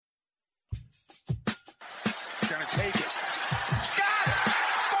take it. Got it!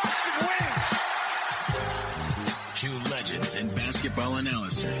 Boston wins! Two legends in basketball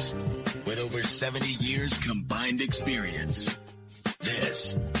analysis with over 70 years combined experience.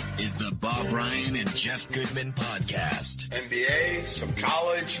 This is the Bob Ryan and Jeff Goodman podcast. NBA, some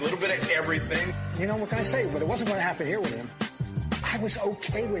college, a little bit of everything. You know, what can I say? But it wasn't going to happen here with him. I was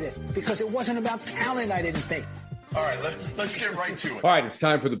okay with it because it wasn't about talent, I didn't think. All right, let's get right to it. All right, it's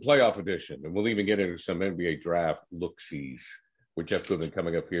time for the playoff edition, and we'll even get into some NBA draft look-sees with Jeff Goodman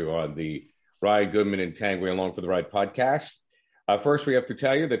coming up here on the Ryan Goodman and Tangway Along for the Ride podcast. First, we have to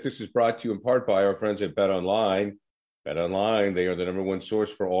tell you that this is brought to you in part by our friends at BetOnline. BetOnline, they are the number one source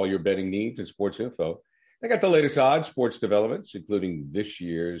for all your betting needs and sports info. They got the latest odds, sports developments, including this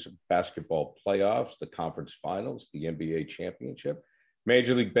year's basketball playoffs, the conference finals, the NBA championship,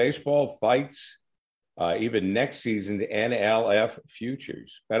 Major League Baseball fights, even next season's NLF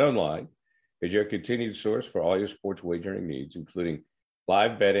futures. BetOnline is your continued source for all your sports wagering needs, including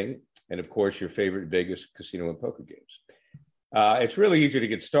live betting and, of course, your favorite Vegas casino and poker games. It's really easy to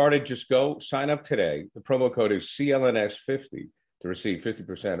get started. Just go sign up today. The promo code is CLNS50 to receive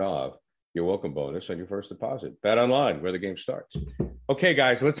 50% off your welcome bonus on your first deposit. BetOnline, where the game starts. Okay,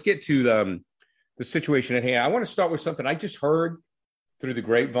 guys, let's get to the situation at hand. I want to start with something I just heard through the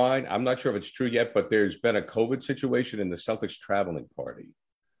grapevine. I'm not sure if it's true yet, but there's been a COVID situation in the Celtics traveling party.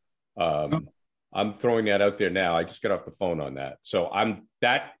 I'm throwing that out there now. I just got off the phone on that. So I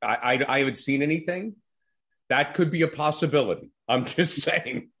haven't seen anything. That could be a possibility. I'm just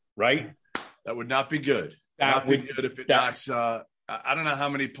saying, right? That would not be good. That would be good if it knocks. I don't know how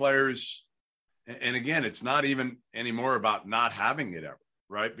many players. And again, it's not even anymore about not having it ever,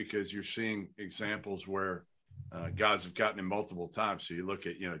 right? Because you're seeing examples where guys have gotten it multiple times. So you look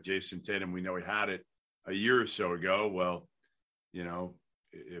at, Jason Tatum, we know he had it a year or so ago. Well,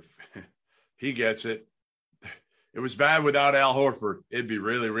 if he gets it, it was bad without Al Horford. It'd be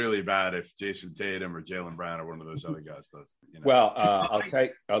really, really bad if Jason Tatum or Jaylen Brown or one of those other guys does. Well,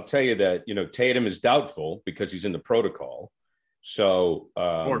 I'll tell you that, Tatum is doubtful because he's in the protocol. So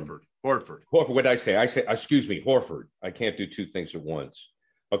Horford. What did I say? Horford. I can't do two things at once.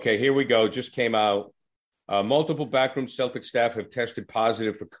 Okay, here we go. Just came out. Multiple backroom Celtic staff have tested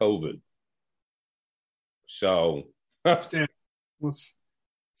positive for COVID. So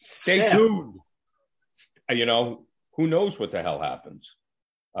stay tuned. Who knows what the hell happens?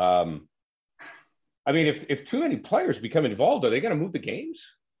 If too many players become involved, are they going to move the games?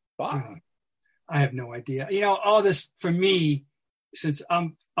 I have no idea. All this for me, since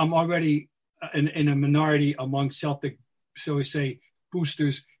I'm already in a minority among Celtic, so we say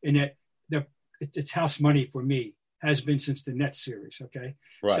boosters, in that it's house money for me, has been since the Nets series. Okay,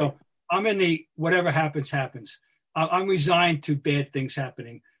 right. So I'm in the whatever happens. I'm resigned to bad things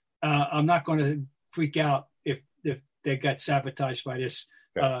happening. I'm not going to freak out if they got sabotaged by this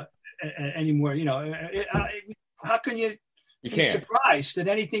anymore. How can you be surprised at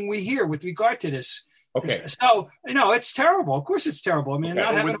anything we hear with regard to this? Okay. So, it's terrible. Of course it's terrible. I mean,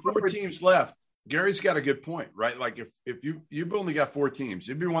 with 4 teams left, Gary's got a good point, right? Like if you've only got 4 teams,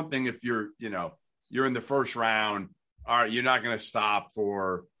 it'd be one thing if you're in the first round, all right, you're not going to stop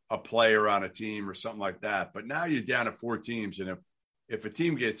for a player on a team or something like that. But now you're down to 4 teams. And if a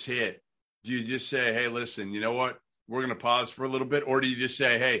team gets hit, do you just say, hey, listen, you know what? We're going to pause for a little bit. Or do you just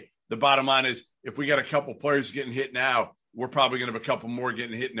say, hey, the bottom line is if we got a couple players getting hit now, we're probably going to have a couple more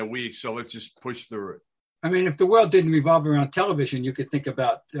getting hit in a week. So let's just push through it. I mean, if the world didn't revolve around television, you could think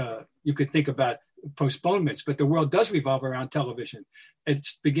about postponements, but the world does revolve around television. It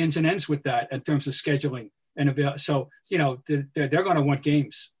begins and ends with that in terms of scheduling. And so, they're going to want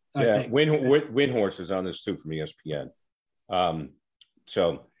games. Yeah, Windhorse is on this too from ESPN.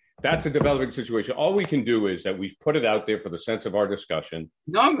 So that's a developing situation. All we can do is that we've put it out there for the sense of our discussion.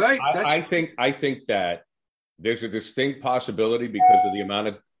 No, I'm right. I think that there's a distinct possibility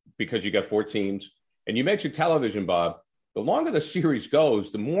because you got 4 teams. And you mentioned television, Bob. The longer the series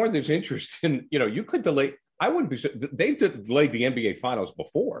goes, the more there's interest in, you could delay. They've delayed the NBA finals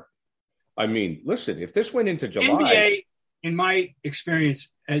before. I mean, listen, if this went into July. NBA, in my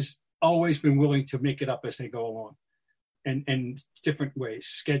experience, has always been willing to make it up as they go along and different ways,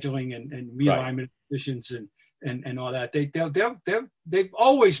 scheduling and realignment positions and all that. They've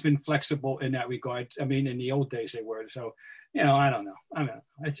always been flexible in that regard. I mean, in the old days they were. So, I don't know.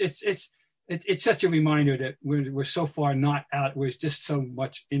 It's such a reminder that we're so far not out. We're just so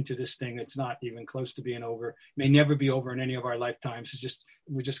much into this thing. It's not even close to being over. It may never be over in any of our lifetimes.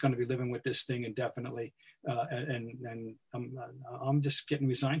 We're just going to be living with this thing indefinitely. And I'm just getting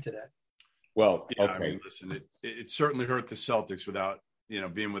resigned to that. Well, yeah, okay. I mean, listen, it certainly hurt the Celtics without,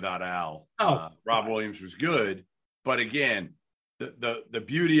 being without Al. Oh, Rob Williams was good, But again, the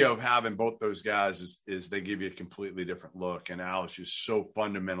beauty of having both those guys is they give you a completely different look. And Al is just so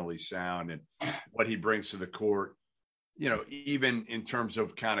fundamentally sound, and what he brings to the court, even in terms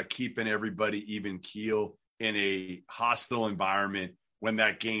of kind of keeping everybody even keel in a hostile environment. When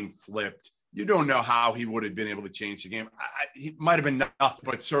that game flipped, you don't know how he would have been able to change the game. He might have been nothing,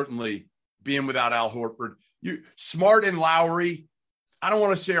 but certainly being without Al Horford, Smart and Lowry, I don't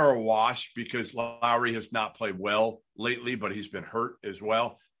want to say are a wash, because Lowry has not played well lately, but he's been hurt as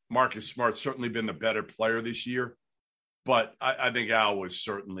well. Marcus Smart's certainly been the better player this year, but I think Al was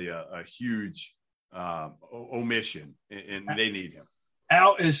certainly a huge omission, and they need him.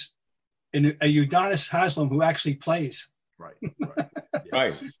 Al is a Udonis Haslem who actually plays. Right.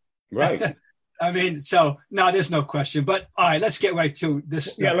 Right. I mean, so no, there's no question. But all right, let's get right to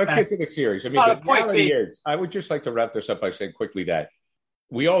this. Yeah, let's get to the series. I mean, the reality is, I would just like to wrap this up by saying quickly that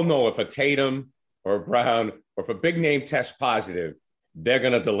we all know if a Tatum or a Brown or if a big name tests positive, they're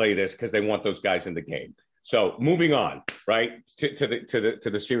going to delay this because they want those guys in the game. So moving on, right, to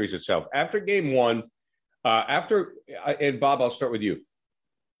the series itself. After game one, and Bob, I'll start with you.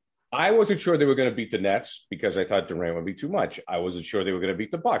 I wasn't sure they were going to beat the Nets because I thought Durant would be too much. I wasn't sure they were going to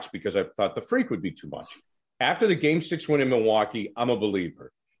beat the Bucks because I thought the Freak would be too much. After the Game 6 win in Milwaukee, I'm a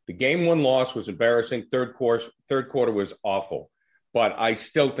believer. The Game 1 loss was embarrassing. Third quarter was awful. But I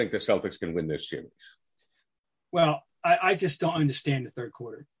still think the Celtics can win this series. Well, I just don't understand the third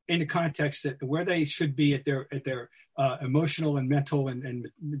quarter in the context that where they should be at their emotional and mental and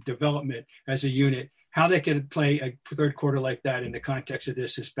development as a unit. How they could play a third quarter like that in the context of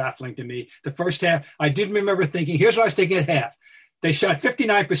this is baffling to me. The first half, I did remember thinking, here's what I was thinking at half. They shot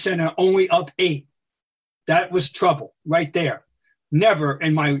 59% and only up 8. That was trouble right there. Never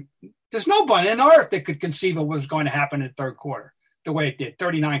there's nobody on earth that could conceive of what was going to happen in the third quarter the way it did,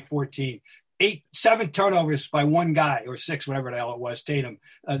 39-14. 7 turnovers by one guy, or 6, whatever the hell it was, Tatum,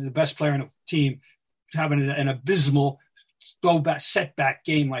 the best player in the team, having an abysmal setback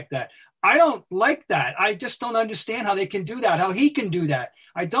game like that. I don't like that. I just don't understand how they can do that, how he can do that.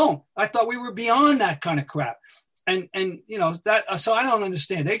 I don't. I thought we were beyond that kind of crap. And that, so I don't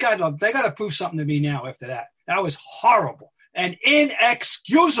understand. They got to prove something to me now after that. That was horrible and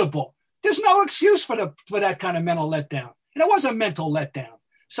inexcusable. There's no excuse for that kind of mental letdown. And it was a mental letdown.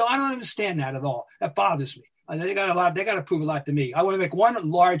 So I don't understand that at all. That bothers me. They got to prove a lot to me. I want to make one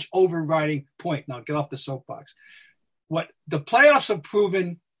large overriding point. Now get off the soapbox. What the playoffs have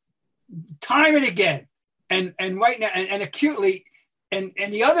proven time and again, and right now, and acutely, and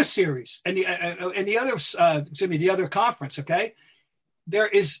the other series, and the other conference. Okay, there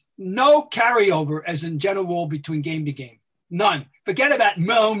is no carryover as in general rule between game to game. None. Forget about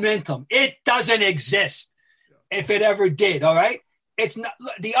momentum. It doesn't exist. If it ever did, all right. It's not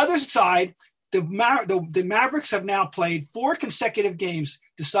the other side. The Mavericks have now played 4 consecutive games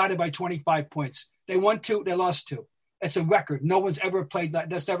decided by 25 points. They won 2, they lost 2. It's a record. No one's ever played that.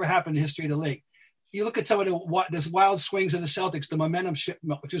 That's never happened in the history of the league. You look at some of the wild swings of the Celtics, the momentum shift,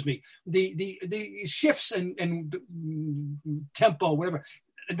 the shifts and tempo, whatever.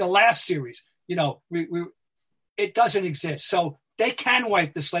 The last series, it doesn't exist. So they can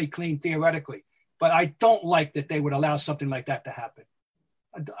wipe the slate clean theoretically, but I don't like that they would allow something like that to happen.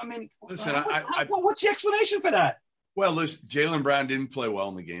 I mean, listen, what's the explanation for that? Well, listen, Jaylen Brown didn't play well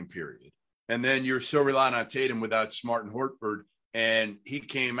in the game, period. And then you're so reliant on Tatum without Smart and Horford, and he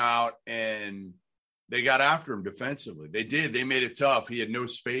came out and they got after him defensively. They did. They made it tough. He had no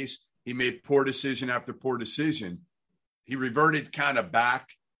space. He made poor decision after poor decision. He reverted kind of back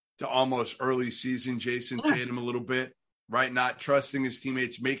to almost early season Jason Tatum a little bit, right? Not trusting his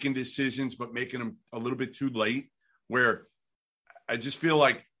teammates, making decisions, but making them a little bit too late, where I just feel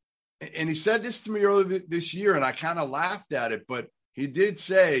like, and he said this to me earlier this year, and I kind of laughed at it, but he did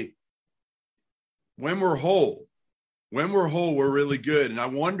say, when we're whole, we're really good. And I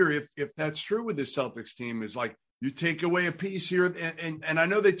wonder if that's true with the Celtics team, is like you take away a piece here. And I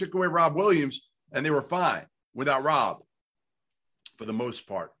know they took away Rob Williams and they were fine without Rob for the most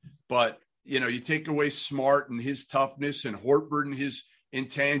part. But, you take away Smart and his toughness and Horford and his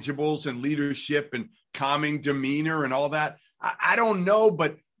intangibles and leadership and calming demeanor and all that. I don't know,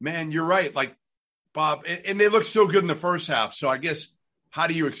 but man, you're right. Like Bob, and they look so good in the first half. So I guess, how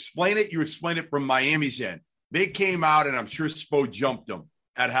do you explain it? You explain it from Miami's end. They came out, and I'm sure Spo jumped them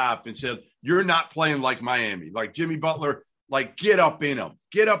at half and said, you're not playing like Miami. Like Jimmy Butler, like get up in them.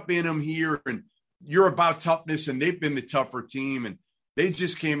 Get up in them here, and you're about toughness, and they've been the tougher team, and they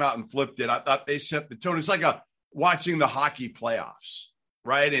just came out and flipped it. I thought they set the tone. It's like watching the hockey playoffs,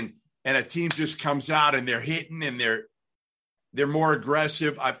 right? And a team just comes out, and they're hitting, and They're more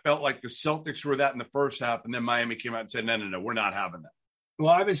aggressive. I felt like the Celtics were that in the first half, and then Miami came out and said, no, we're not having that. Well,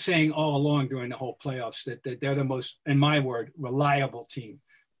 I've been saying all along during the whole playoffs that they're the most, in my word, reliable team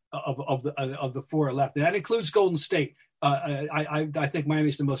of the four left. And that includes Golden State. I think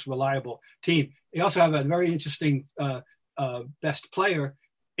Miami's the most reliable team. They also have a very interesting best player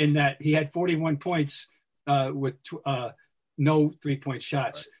in that he had 41 points with no 3-point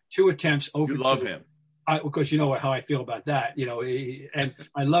shots, right. 2 attempts over. You love him. Because you know how I feel about that, and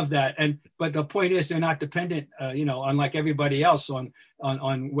I love that. But the point is, they're not dependent, unlike everybody else, on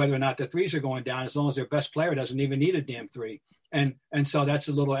whether or not the threes are going down. As long as their best player doesn't even need a damn three, and so that's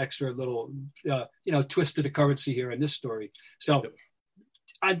a little extra, twist to the currency here in this story. So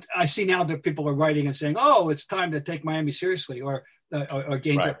I see now that people are writing and saying, "Oh, it's time to take Miami seriously," or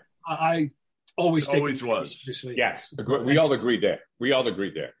gain. Right. I always was seriously. Yes, we all agreed there.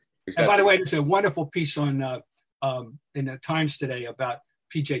 And by the way, there's a wonderful piece on in the Times today about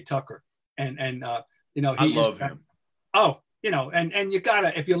PJ Tucker, and I love him. Oh, and you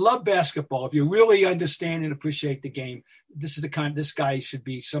gotta, if you love basketball, if you really understand and appreciate the game, this guy should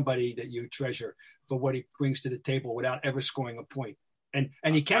be somebody that you treasure for what he brings to the table without ever scoring a point. And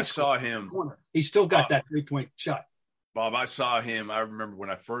he can't. I saw him. He still got that 3-point shot. Bob, I saw him. I remember when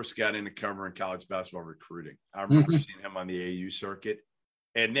I first got into covering college basketball recruiting. I remember seeing him on the AU circuit.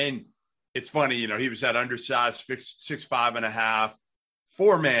 And then it's funny, he was that undersized 6'5.5"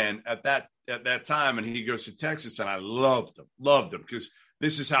 4-man at that time, and he goes to Texas, and I loved him because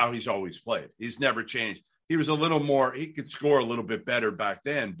this is how he's always played. He's never changed. He was a little more, he could score a little bit better back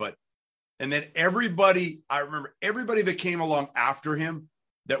then, and then I remember everybody that came along after him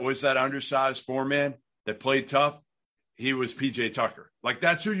that was that undersized 4-man that played tough, he was PJ Tucker. Like,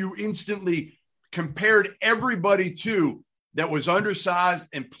 that's who you instantly compared everybody to. That was undersized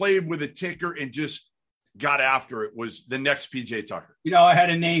and played with a ticker and just got after it was the next PJ Tucker. I had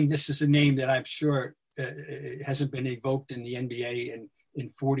a name. This is a name that I'm sure it hasn't been evoked in the NBA in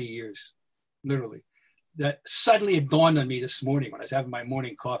 40 years, literally. That suddenly it dawned on me this morning when I was having my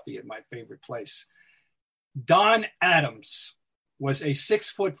morning coffee at my favorite place. Don Adams was a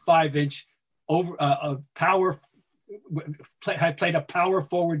 6'5" played a power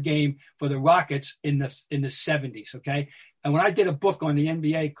forward game for the Rockets in the 70s. Okay. And when I did a book on the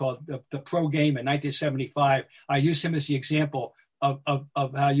NBA called the Pro Game in 1975, I used him as the example of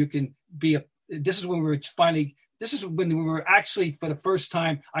how you can be this is when we were actually for the first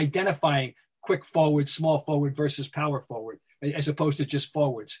time identifying quick forward, small forward versus power forward, as opposed to just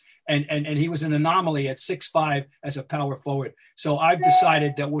forwards. And he was an anomaly at 6'5" as a power forward. So I've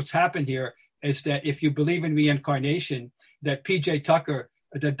decided that what's happened here is that if you believe in reincarnation, that PJ Tucker,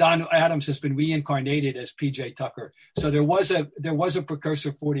 that Don Adams has been reincarnated as PJ Tucker. So there was a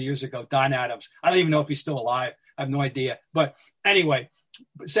precursor 40 years ago, Don Adams. I don't even know if he's still alive. I have no idea. But anyway,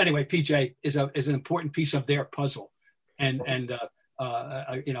 PJ is an important piece of their puzzle, and a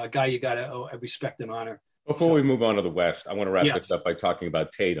guy you got to respect and honor. Before we move on to the West, I want to wrap this up by talking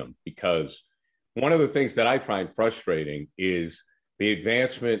about Tatum, because one of the things that I find frustrating is the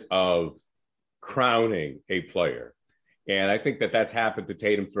advancement of crowning a player. And I think that that's happened to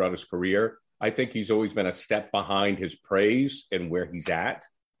Tatum throughout his career. I think he's always been a step behind his praise and where he's at.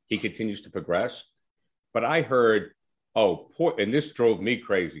 He continues to progress. But I heard, and this drove me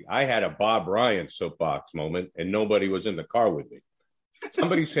crazy. I had a Bob Ryan soapbox moment, and nobody was in the car with me.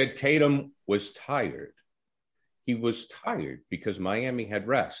 Somebody said Tatum was tired. He was tired because Miami had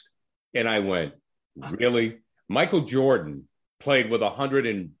rest. And I went, really? Michael Jordan played with 100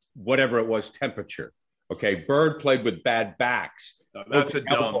 and whatever it was temperature. Okay, Bird played with bad backs. No, that's a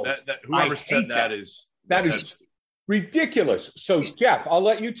dumb. Whoever said that is ridiculous. So, Jeff, I'll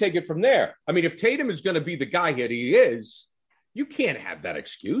let you take it from there. I mean, if Tatum is going to be the guy that he is, you can't have that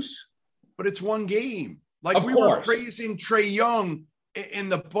excuse. But it's one game. Like we were praising Trae Young in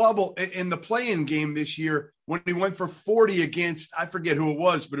the bubble, in the play-in game this year when he went for 40 against, I forget who it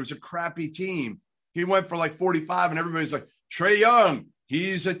was, but it was a crappy team. He went for like 45, and everybody's like, Trae Young,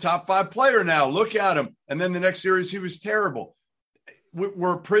 he's a top 5 player now. Look at him. And then the next series, he was terrible.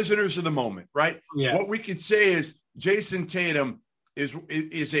 We're prisoners of the moment, right? Yeah. What we could say is Jason Tatum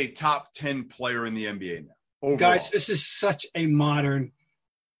is a top 10 player in the NBA now. Overall. Guys, this is such a modern,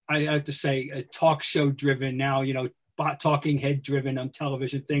 I have to say, a talk show driven now, talking head driven on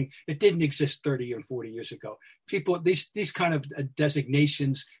television thing. It didn't exist 30 and 40 years ago. People, these kind of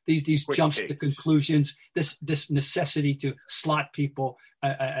designations, these quick jumps to conclusions, this necessity to slot people,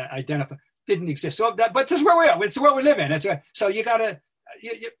 identify, didn't exist. So but this is where we are. It's where we live in. So you got to,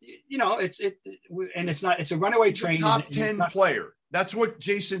 it's a runaway train. He's a top 10 player. That's what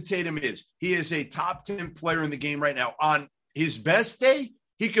Jason Tatum is. He is a top 10 player in the game right now on his best day,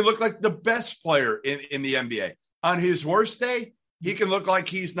 he can look like the best player in the NBA. On his worst day, he can look like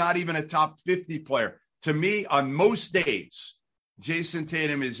he's not even a top 50 player. To me, on most days, Jason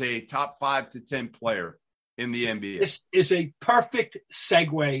Tatum is a top 5 to 10 player in the NBA. This is a perfect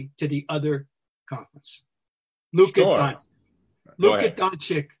segue to the other conference. Luka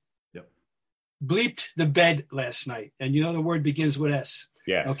Doncic bleeped the bed last night. And you know the word begins with S.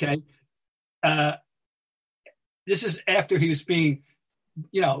 Yeah. Okay. This is after he was being,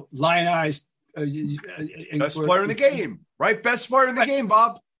 lionized. Best player in the game, right? Best player in the game,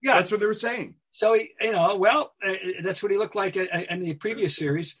 Bob. Yeah. That's what they were saying. So, that's what he looked like in the previous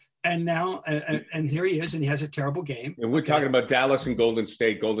series. And now, and here he is, and he has a terrible game. And we're talking about Dallas and Golden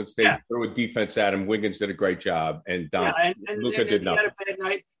State. Golden State threw a defense at him. Wiggins did a great job, and Luka did nothing. He had a bad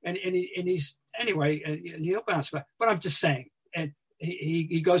night, and he's anyway. He'll bounce back. But I'm just saying, and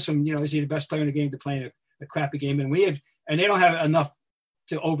he goes from is he the best player in the game to playing a crappy game, and they don't have enough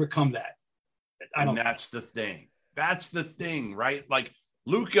to overcome that. That's the thing. That's the thing, right? Like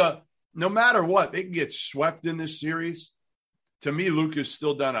Luka, no matter what, they can get swept in this series. To me, Luka's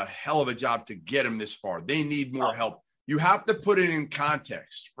still done a hell of a job to get him this far. They need more help. You have to put it in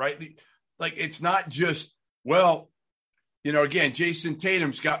context, right? Like, it's not just, again, Jason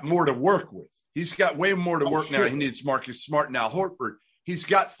Tatum's got more to work with. He's got way more to work now. He needs Marcus Smart and Al Horford. He's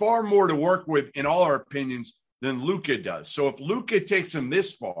got far more to work with, in all our opinions, than Luka does. So if Luka takes him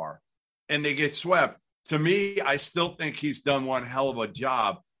this far and they get swept, to me, I still think he's done one hell of a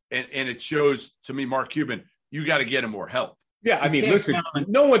job. And it shows, to me, Mark Cuban, you got to get him more help. Yeah, I mean, listen,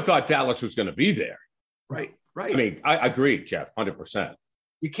 no one thought Dallas was going to be there. Right. I mean, I agree, Jeff, 100%.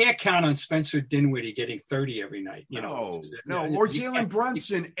 You can't count on Spencer Dinwiddie getting 30 every night. No, or Jalen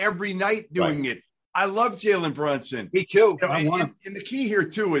Brunson every night doing it. I love Jalen Brunson. Me too. And the key here,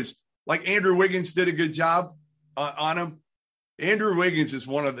 too, is like Andrew Wiggins did a good job on him. Andrew Wiggins is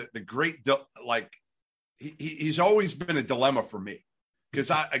one of the great, he's always been a dilemma for me. Because,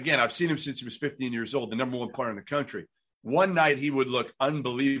 I've seen him since he was 15 years old, the number one player in the country. One night he would look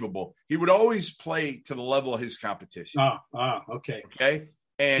unbelievable. He would always play to the level of his competition. Okay. Okay.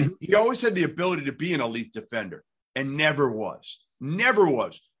 And he always had the ability to be an elite defender and never was.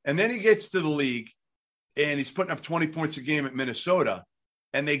 And then he gets to the league and he's putting up 20 points a game at Minnesota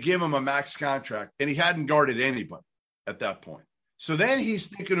and they give him a max contract and he hadn't guarded anybody at that point. So then he's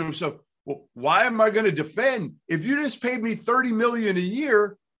thinking to himself, well, why am I going to defend? If you just paid me $30 million a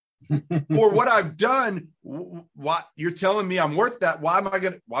year for what I've done, why you're telling me I'm worth that? Why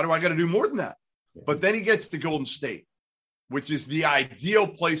do I got to do more than that? But then he gets to Golden State, which is the ideal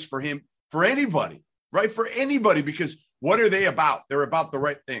place for him, for anybody, right? For anybody, because what are they about? They're about the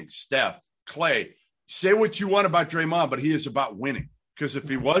right things. Steph, Clay, say what you want about Draymond, but he is about winning. Because if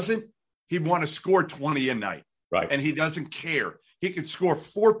he wasn't, he'd want to score 20 a night. Right. And he doesn't care. He could score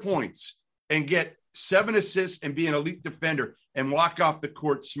 4 points and get 7 assists and be an elite defender and walk off the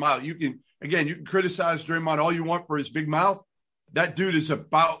court, smile. You can criticize Draymond all you want for his big mouth. That dude is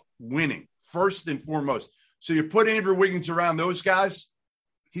about winning first and foremost. So you put Andrew Wiggins around those guys,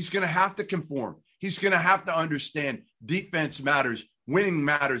 he's going to have to conform. He's going to have to understand defense matters, winning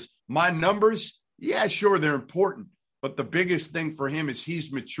matters. My numbers, yeah, sure, they're important. But the biggest thing for him is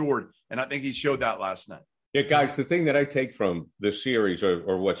he's matured, and I think he showed that last night. Yeah, guys, the thing that I take from this series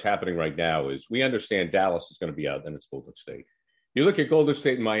or what's happening right now is we understand Dallas is going to be out, and it's Golden State. You look at Golden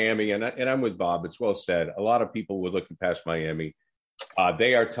State and Miami, and I'm with Bob. It's well said. A lot of people were looking past Miami.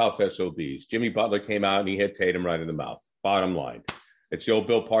 They are tough SOBs. Jimmy Butler came out, and he hit Tatum right in the mouth. Bottom line. It's the old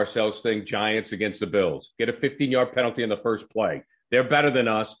Bill Parcells thing, Giants against the Bills. Get a 15-yard penalty in the first play. They're better than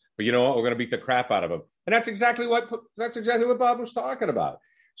us, but you know what? We're going to beat the crap out of them. And that's exactly what Bob was talking about.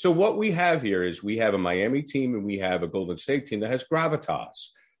 So what we have here is we have a Miami team and we have a Golden State team that has gravitas.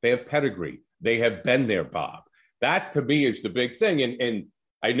 They have pedigree. They have been there, Bob. That, to me, is the big thing. And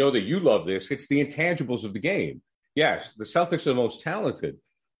I know that you love this. It's the intangibles of the game. Yes, the Celtics are the most talented,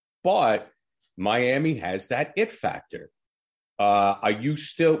 but Miami has that it factor. What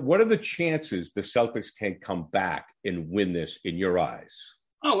are the chances the Celtics can come back and win this in your eyes?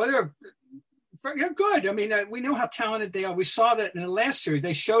 Oh, well, they're good. I mean, we know how talented they are. We saw that in the last series.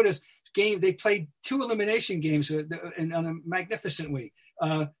 They showed us game. They played 2 elimination games on a magnificent week.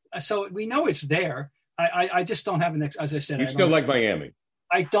 So we know it's there. I just don't have as I said. You still like Miami?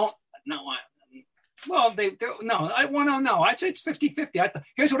 I don't know. Well, I want to know. I'd say it's 50-50.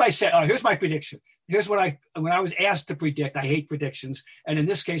 Here's what I said. Here's my prediction. Here's what when I was asked to predict, I hate predictions. And in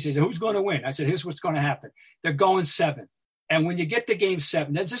this case, they said, who's going to win? I said, here's what's going to happen. They're going 7. And when you get to game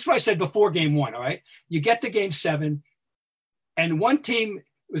 7, this is what I said before game 1, all right? You get to game 7, and one team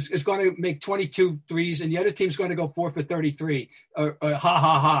is going to make 22 threes and the other team's going to go 4 for 33. Ha, ha,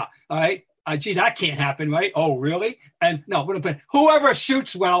 ha. All right. Gee, that can't happen, right? Oh, really? And no, whoever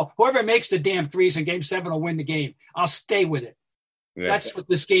shoots well, whoever makes the damn threes in game 7 will win the game. I'll stay with it. Yeah. That's what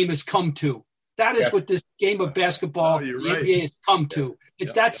this game has come to. That is what this game of basketball, the NBA has come to.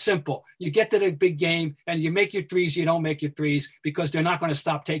 It's that simple. You get to the big game and you make your threes, you don't make your threes because they're not going to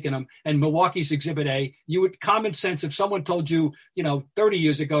stop taking them. And Milwaukee's Exhibit A, you would common sense if someone told you, 30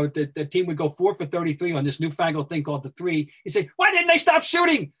 years ago that the team would go 4 for 33 on this newfangled thing called the three, you say, why didn't they stop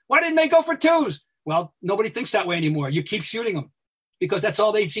shooting? Why didn't they go for twos? Well, nobody thinks that way anymore. You keep shooting them because that's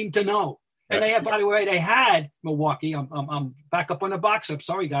all they seem to know. And they had, by the way, they had Milwaukee. I'm back up on the box up.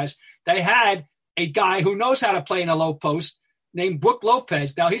 Sorry, guys. They had a guy who knows how to play in a low post named Brook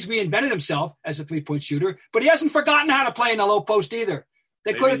Lopez. Now, he's reinvented himself as a three-point shooter, but he hasn't forgotten how to play in a low post either.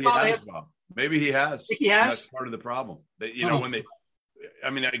 They could have thought maybe he has. He has. That's part of the problem. Again,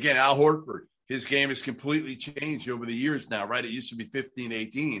 Al Horford, his game has completely changed over the years now, right? It used to be 15,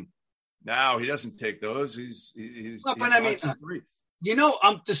 18. Now he doesn't take those. He's here's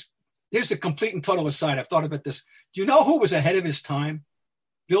the complete and total aside. I've thought about this. Do you know who was ahead of his time?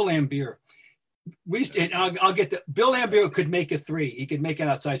 Bill Laimbeer. I'll get Bill Laimbeer could make a three. He could make an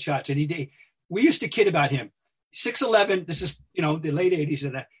outside shots. And we used to kid about him. 6'11", this is, the late 80s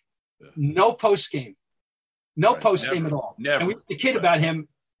and that. No post game. No post game at all. Never. And we used to kid about him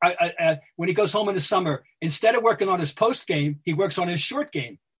when he goes home in the summer. Instead of working on his post game, he works on his short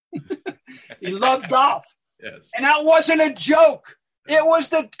game. He loved golf. Yes. And that wasn't a joke. It was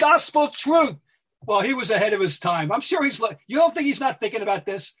the gospel truth. Well, he was ahead of his time. I'm sure you don't think he's not thinking about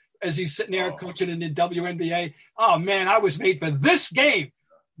this as he's sitting there coaching in the WNBA? Oh, man, I was made for this game.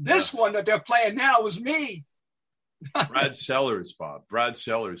 This one that they're playing now was me. Brad Sellers, Bob. Brad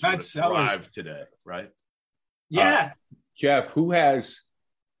Sellers would have thrived today, right? Yeah. Jeff, who has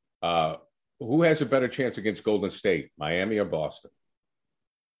a better chance against Golden State, Miami or Boston?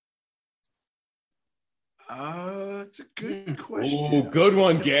 It's a good question. Ooh, good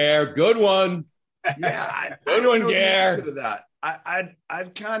one, Gare. Good one. Yeah, good one, Gare. To that, I'd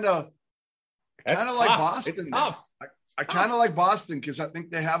kind of like Boston. I kind of like Boston because I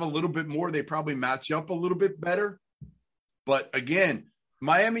think they have a little bit more. They probably match up a little bit better. But again,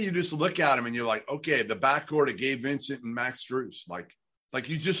 Miami, you just look at them and you're like, okay, the backcourt of Gabe Vincent and Max Strus. Like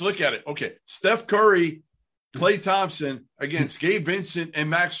you just look at it. Okay, Steph Curry, Klay Thompson against Gabe Vincent and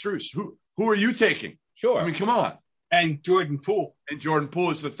Max Strus. Who are you taking? Sure. I mean, come on. And Jordan Poole. And Jordan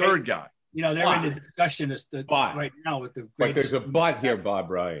Poole is the third guy. They're in the discussion right now with the greatest. But there's a but here,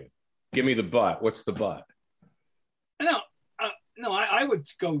 Bob Ryan. Give me the but. What's the but? I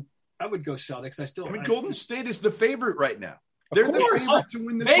would go Celtics. Golden State is the favorite right now. They're the favorite to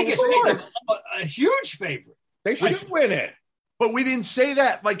win this. Vegas made them a huge favorite. They should win it. But we didn't say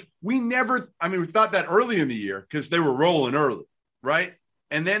that. We thought that early in the year because they were rolling early, right?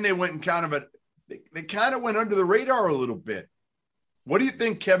 And then they went and they kind of went under the radar a little bit. What do you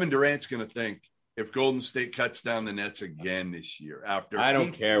think Kevin Durant's going to think if Golden State cuts down the Nets again this year? I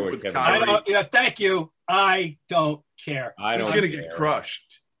don't care what Kevin. Thank you. I don't care. He's going to get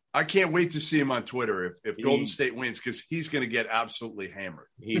crushed. I can't wait to see him on Twitter if Golden State wins because he's going to get absolutely hammered.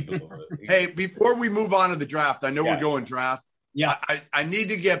 Hey, before we move on to the draft, I know we're going draft. Yeah, I need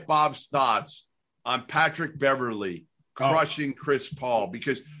to get Bob's thoughts on Patrick Beverley crushing Chris Paul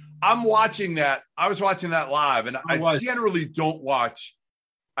because I'm watching that. I was watching that live, and I generally don't watch.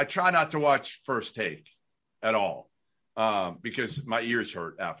 I try not to watch First Take at all because my ears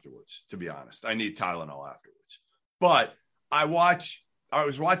hurt afterwards, to be honest. I need Tylenol afterwards. But I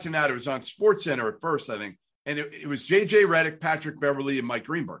was watching that. It was on SportsCenter at first, I think. And it was J.J. Redick, Patrick Beverley, and Mike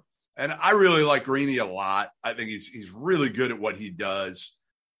Greenberg. And I really like Greeny a lot. I think he's really good at what he does.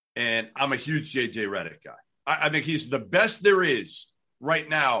 And I'm a huge J.J. Redick guy. I think he's the best there is right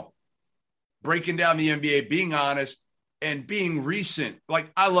now, breaking down the NBA, being honest, and being recent.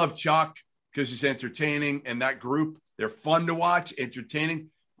 I love Chuck because he's entertaining, and that group, they're fun to watch, entertaining.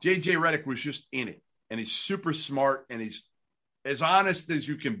 J.J. Redick was just in it, and he's super smart, and he's as honest as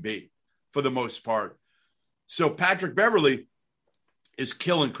you can be for the most part. So Patrick Beverley is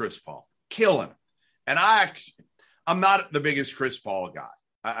killing Chris Paul, killing him. And I'm not the biggest Chris Paul guy.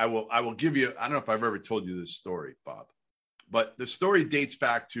 I will give you, I don't know if I've ever told you this story, Bob, but the story dates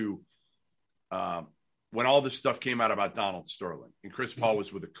back to when all this stuff came out about Donald Sterling and Chris Paul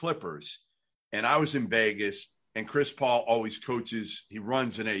was with the Clippers and I was in Vegas and Chris Paul always coaches. He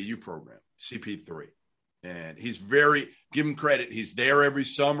runs an AU program, CP3, and he's give him credit. He's there every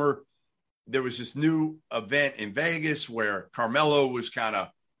summer. There was this new event in Vegas where Carmelo was kind of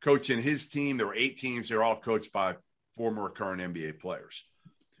coaching his team. There were 8 teams. They were all coached by former current NBA players.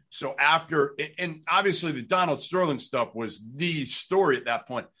 So after, and obviously the Donald Sterling stuff was the story at that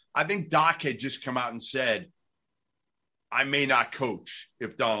point. I think Doc had just come out and said, I may not coach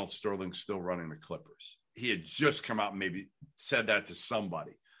if Donald Sterling's still running the Clippers. He had just come out and maybe said that to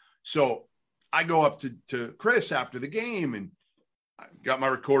somebody. So I go up to Chris after the game, and I got my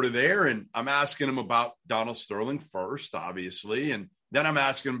recorder there, and I'm asking him about Donald Sterling first, obviously. And then I'm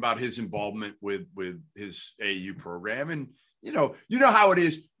asking him about his involvement with his AAU program. And, you know how it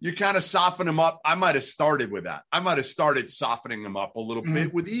is. You kind of soften him up. I might have started with that. I might have started softening him up a little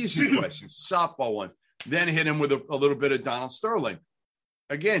bit with easy questions, softball ones, then hit him with a little bit of Donald Sterling.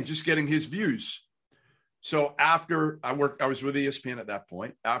 Again, just getting his views. So after I was with ESPN at that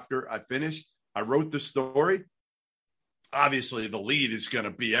point. After I finished, I wrote the story. Obviously, the lead is going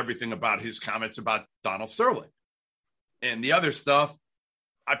to be everything about his comments about Donald Sterling. And the other stuff,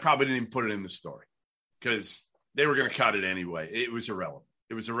 I probably didn't even put it in the story because they were going to cut it anyway. It was irrelevant.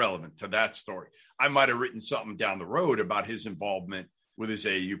 It was irrelevant to that story. I might have written something down the road about his involvement with his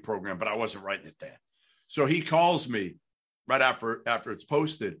AAU program, but I wasn't writing it then. So he calls me right after it's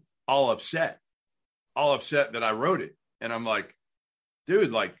posted, all upset that I wrote it. And I'm like,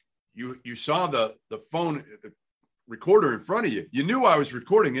 dude, like you saw the phone, the recorder in front of you. You knew I was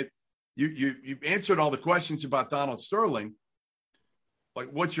recording it. You answered all the questions about Donald Sterling. Like,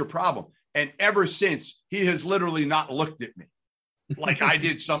 what's your problem? And ever since, he has literally not looked at me like I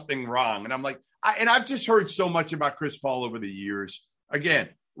did something wrong. And I'm like, I've just heard so much about Chris Paul over the years. Again,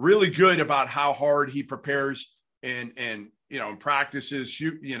 really good about how hard he prepares and in practices,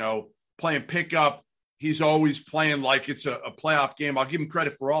 playing pickup. He's always playing like it's a playoff game. I'll give him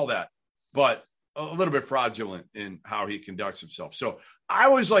credit for all that, but a little bit fraudulent in how he conducts himself. So I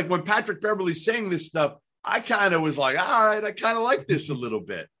was like, when Patrick Beverley's saying this stuff, I kind of was like, all right, I kind of like this a little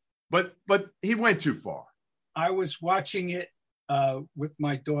bit, but he went too far. I was watching it with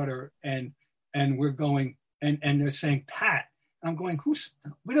my daughter and we're going, and they're saying, Pat, and I'm going,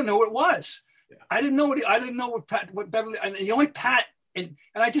 we don't know who it was. Yeah. I didn't know what Beverley, and the only Pat, and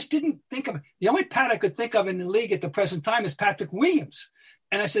I just didn't think of it. The only Pat I could think of in the league at the present time is Patrick Williams.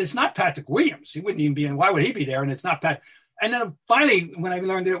 And I said, it's not Patrick Williams. He wouldn't even be in. Why would he be there? And it's not Pat. And then finally, when I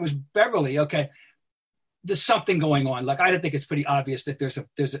learned that it was Beverley, okay, there's something going on. Like, I think it's pretty obvious that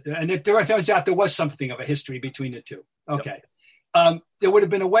and it turns out there was something of a history between the two. Okay. Yep. There would have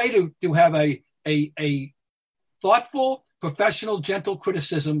been a way to have a thoughtful, professional, gentle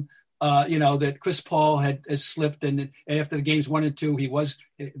criticism, that Chris Paul has slipped. And after the games 1 and 2, he was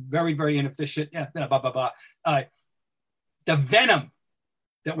very, very inefficient. Yeah. Blah, blah, blah. The venom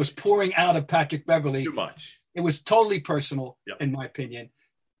that was pouring out of Patrick Beverley. Too much. It was totally personal, in my opinion.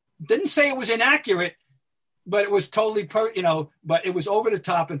 Didn't say it was inaccurate, but it was totally, but it was over the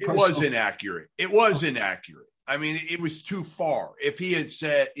top and personal. It was inaccurate. It was inaccurate. I mean, it was too far. If he had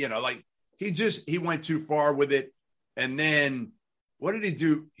said, he went too far with it. And then what did he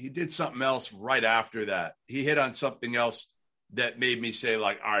do? He did something else right after that. He hit on something else that made me say,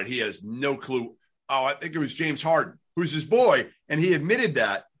 like, all right, he has no clue. Oh, I think it was James Harden, who's his boy. And he admitted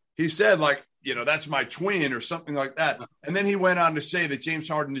that. He said, like, that's my twin or something like that. And then he went on to say that James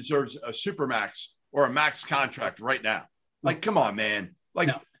Harden deserves a supermax or a max contract right now. Like, come on, man. Like,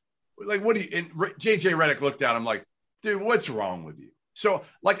 like what do you, and JJ Redick looked at him like, dude, what's wrong with you? So,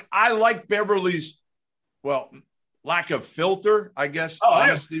 like, I like Beverley's, lack of filter, I guess.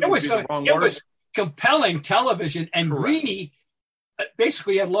 Honesty would be the wrong word. It was compelling television, and Correct. Greeny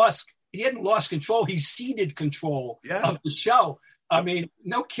basically hadn't lost control. He ceded control of the show. I mean,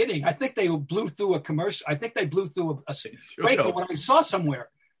 no kidding. I think they blew through a commercial. I think they blew through a break for what I saw somewhere.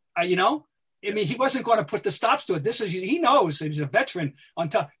 I mean, he wasn't going to put the stops to it. He knows he's a veteran on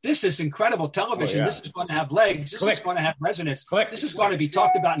top. This is incredible television. Oh, yeah. This is going to have legs. This is going to have resonance. This is going to be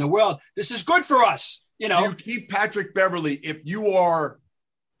talked about in the world. This is good for us. You keep Patrick Beverley. If you are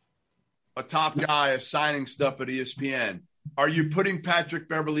a top guy assigning stuff at ESPN, are you putting Patrick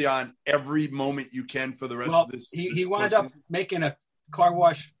Beverley on every moment you can for the rest of this? He wound up making a car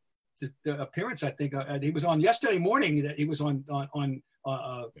wash appearance. I think he was on yesterday morning. That he was on the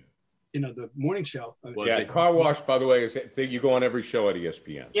morning show. Car wash, by the way, is you go on every show at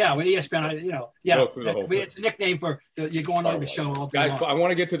ESPN. Yeah, with ESPN, it's a nickname for you going on every show. Guys, I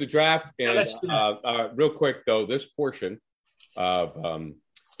want to get to the draft. And real quick, though, this portion of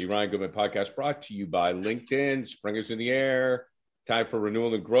the Ryan Goodman podcast brought to you by LinkedIn. Spring is in the air. Time for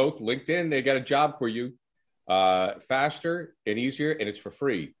renewal and growth. LinkedIn, they got a job for you. Faster and easier, and it's for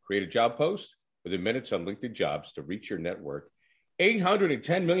free. Create a job post within minutes on LinkedIn Jobs to reach your network.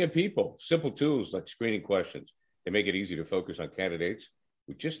 810 million people. Simple tools like screening questions. They make it easy to focus on candidates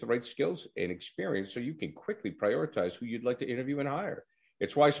with just the right skills and experience so you can quickly prioritize who you'd like to interview and hire.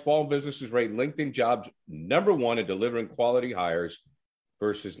 It's why small businesses rate LinkedIn Jobs #1 in delivering quality hires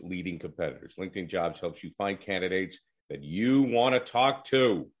versus leading competitors. LinkedIn Jobs helps you find candidates that you want to talk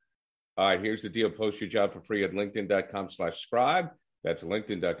to. All right, here's the deal. Post your job for free at linkedin.com/scribe. That's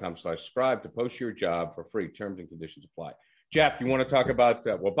linkedin.com/scribe to post your job for free. Terms and conditions apply. Jeff, you want to talk about,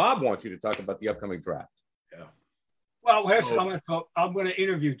 Bob wants you to talk about the upcoming draft. Yeah. Well, I'm going to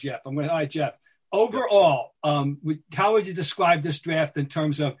interview Jeff. All right, Jeff. Overall, how would you describe this draft in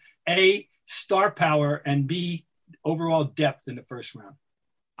terms of A, star power, and B, overall depth in the first round?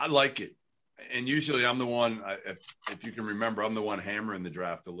 I like it. And usually I'm the one, if you can remember, I'm the one hammering the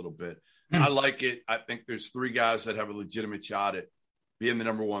draft a little bit. I like it. I think there's 3 guys that have a legitimate shot at being the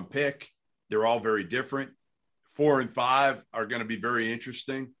 #1 pick. They're all very different. 4 and 5 are going to be very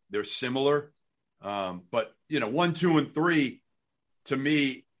interesting. They're similar. But, 1, 2, and 3, to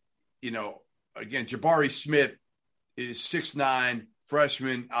me, again, Jabari Smith is 6'9",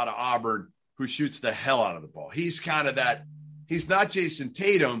 freshman out of Auburn who shoots the hell out of the ball. He's kind of that. He's not Jason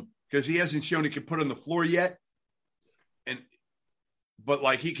Tatum because he hasn't shown he can put on the floor yet. But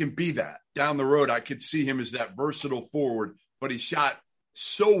like he can be that down the road. I could see him as that versatile forward, but he shot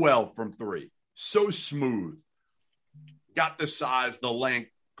so well from 3, so smooth, got the size, the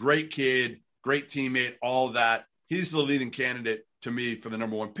length, great kid, great teammate, all of that. He's the leading candidate to me for the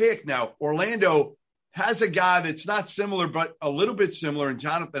 #1 pick. Now, Orlando has a guy that's not similar, but a little bit similar in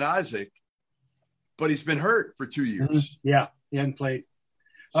Jonathan Isaac, but he's been hurt for 2 years. Yeah, he hadn't played.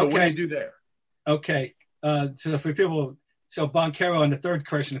 So what do you do there? Okay. So for people, Banchero, and the third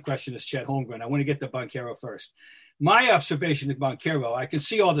person, the question is Chet Holmgren. I want to get to Banchero first. My observation of Banchero, I can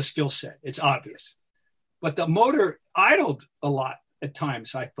see all the skill set. It's obvious. But the motor idled a lot at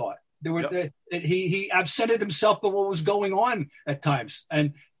times, I thought. He absented himself of what was going on at times.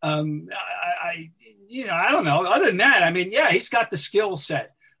 And I don't know. Other than that, I mean, yeah, he's got the skill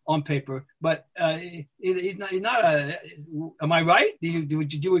set on paper, but he's not am I right? Do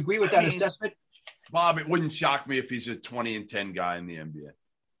you agree with that assessment? Bob, it wouldn't shock me if he's a 20-10 guy in the NBA.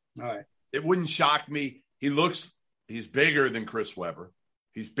 All right. It wouldn't shock me. He's bigger than Chris Webber.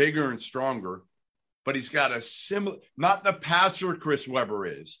 He's bigger and stronger, but he's got a similar, not the passer Chris Webber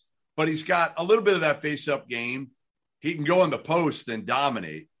is, but he's got a little bit of that face-up game. He can go in the post and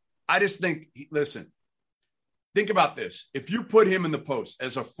dominate. I just think, listen, think about this. If you put him in the post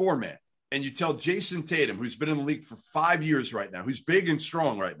as a 4-man and you tell Jason Tatum, who's been in the league for 5 years right now, who's big and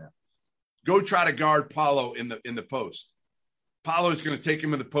strong right now, go try to guard Paolo in the post. Paolo's going to take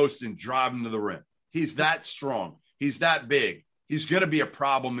him in the post and drive him to the rim. He's that strong. He's that big. He's going to be a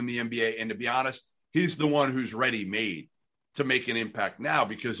problem in the NBA. And to be honest, he's the one who's ready-made to make an impact now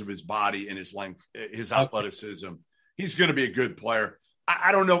because of his body and his length, his athleticism. He's going to be a good player.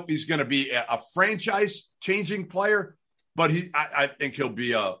 I don't know if he's going to be a franchise-changing player, but I think he'll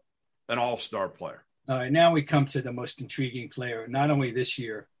be an all-star player. All right, now we come to the most intriguing player, not only this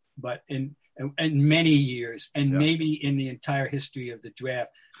year, but in many years, and maybe in the entire history of the draft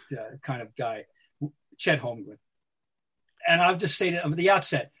kind of guy, Chet Holmgren. And I'll just say that at the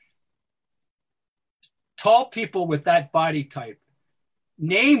outset, tall people with that body type,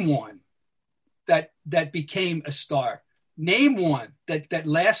 name one that became a star. Name one that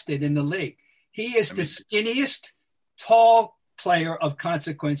lasted in the league. He is the skinniest, tall player of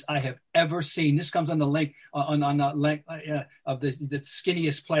consequence I have ever seen. This comes on the link on the link of the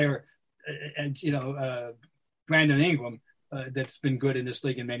skinniest player, Brandon Ingram, that's been good in this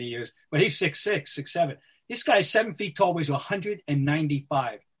league in many years. But he's 6'6", 6'7". This guy's 7 feet tall, weighs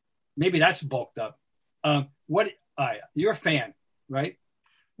 195. Maybe that's bulked up. You're a fan, right?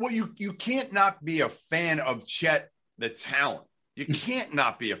 Well, you can't not be a fan of Chet, the talent. You can't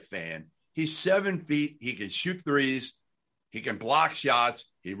not be a fan. He's 7 feet. He can shoot threes. He can block shots.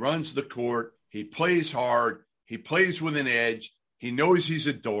 He runs the court. He plays hard. He plays with an edge. He knows he's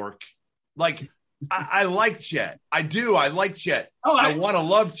a dork. Like, I like Chet. I do. I like Chet. I want to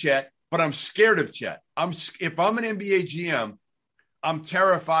love Chet, but I'm scared of Chet. If I'm an NBA GM, I'm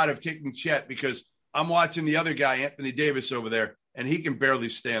terrified of taking Chet because I'm watching the other guy, Anthony Davis, over there, and he can barely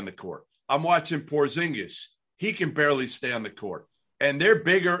stay on the court. I'm watching Porzingis. He can barely stay on the court. And they're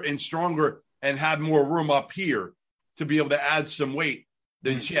bigger and stronger and have more room up here to be able to add some weight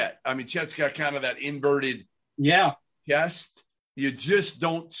than Chet. I mean, Chet's got kind of that inverted chest. You just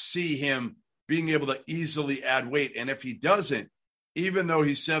don't see him being able to easily add weight. And if he doesn't, even though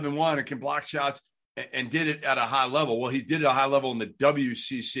he's 7'1" and can block shots and did it at a high level, well, he did it at a high level in the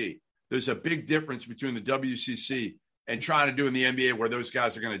WCC. There's a big difference between the WCC and trying to do in the NBA where those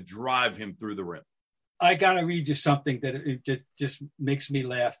guys are going to drive him through the rim. I got to read you something that it just makes me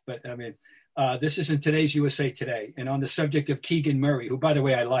laugh. But, I mean, This is in today's USA Today, and on the subject of Keegan Murray, who, by the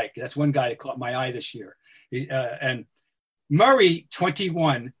way, I like. That's one guy that caught my eye this year. And Murray,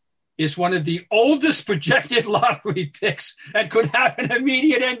 21, is one of the oldest projected lottery picks and could have an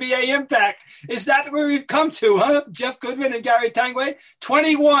immediate NBA impact. Is that where we've come to, huh? Jeff Goodman and Gary Tanguay?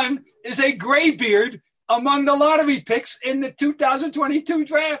 21 is a graybeard among the lottery picks in the 2022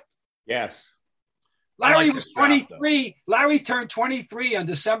 draft. Yes. Larry was 23. Larry turned 23 on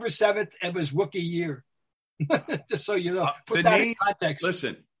December 7th of his rookie year. Just so you know. Put that in context.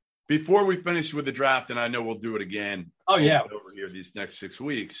 Listen, before we finish with the draft, and I know we'll do it again over here these next 6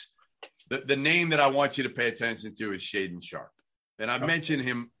 weeks, the name that I want you to pay attention to is Shaedon Sharpe. And I've mentioned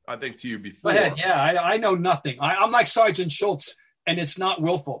him, I think, to you before. Go ahead. Yeah, I know nothing. I'm like Sergeant Schultz, and it's not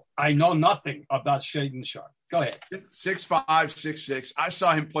willful. I know nothing about Shaedon Sharpe. Go ahead. 6'5", 6'6". I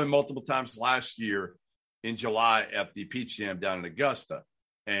saw him play multiple times last year in July at the Peach Jam down in Augusta.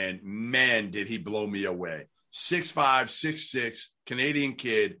 And, man, did he blow me away. 6'5", 6'6", Canadian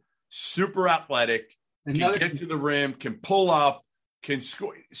kid, super athletic, can get to the rim, can pull up, can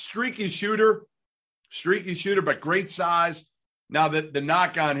score. Streaky shooter, but great size. Now, the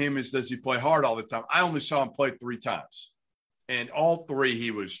knock on him is, does he play hard all the time? I only saw him play 3 times. And all 3,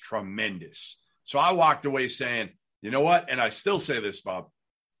 he was tremendous. So I walked away saying, you know what? And I still say this, Bob.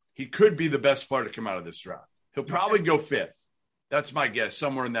 He could be the best player to come out of this draft. He'll probably go 5th. That's my guess,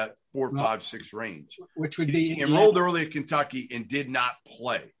 somewhere in that 4, 5, 6 range. Which would be he enrolled early at Kentucky and did not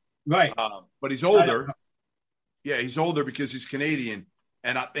play. Right. But he's older. Yeah, he's older because he's Canadian.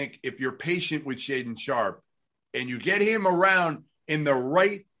 And I think if you're patient with Shaedon Sharpe and you get him around in the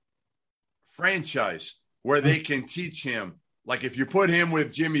right franchise where they can teach him, like if you put him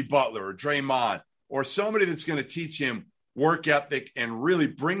with Jimmy Butler or Draymond or somebody that's going to teach him work ethic and really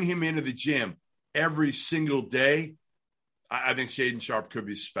bring him into the gym every single day, I think Shaedon Sharpe could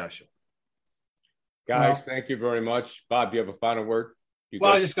be special. Guys, thank you very much. Bob, do you have a final word?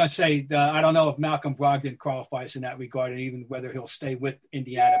 I was just going to say, I don't know if Malcolm Brogdon qualifies in that regard, and even whether he'll stay with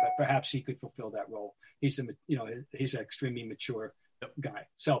Indiana, but perhaps he could fulfill that role. He's an extremely mature guy.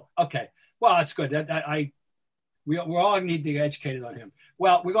 So, okay. Well, that's good. We all need to get educated on him.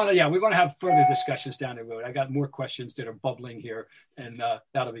 Well, we're going to have further discussions down the road. I got more questions that are bubbling here, and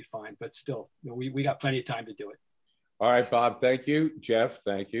that'll be fine. But still, we got plenty of time to do it. All right, Bob. Thank you. Jeff,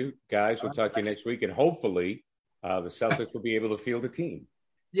 thank you. Guys, we'll talk to you next week, and hopefully the Celtics will be able to field a team.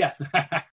 Yes.